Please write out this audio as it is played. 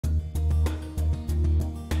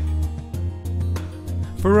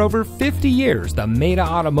For over 50 years, the Maita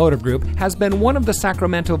Automotive Group has been one of the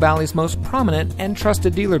Sacramento Valley's most prominent and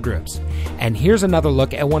trusted dealer groups. And here's another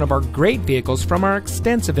look at one of our great vehicles from our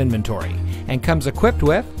extensive inventory, and comes equipped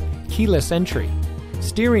with keyless entry,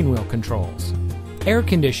 steering wheel controls, air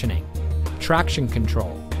conditioning, traction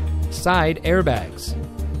control, side airbags,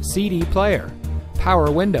 CD player,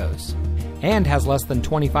 power windows, and has less than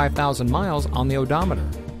 25,000 miles on the odometer.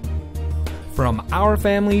 From our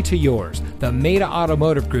family to yours, the Maita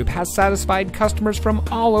Automotive Group has satisfied customers from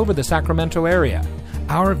all over the Sacramento area.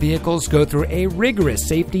 Our vehicles go through a rigorous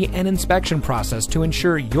safety and inspection process to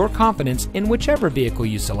ensure your confidence in whichever vehicle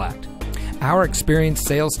you select. Our experienced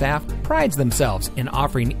sales staff prides themselves in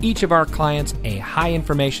offering each of our clients a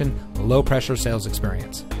high-information, low-pressure sales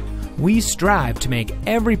experience. We strive to make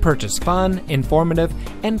every purchase fun, informative,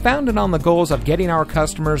 and founded on the goals of getting our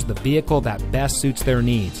customers the vehicle that best suits their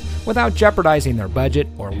needs without jeopardizing their budget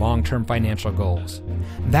or long-term financial goals.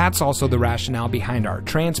 That's also the rationale behind our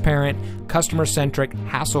transparent, customer-centric,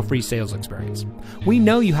 hassle-free sales experience. We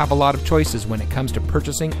know you have a lot of choices when it comes to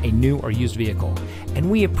purchasing a new or used vehicle, and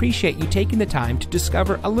we appreciate you taking the time to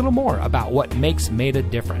discover a little more about what makes Maita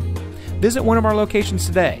different. Visit one of our locations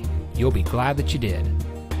today. You'll be glad that you did.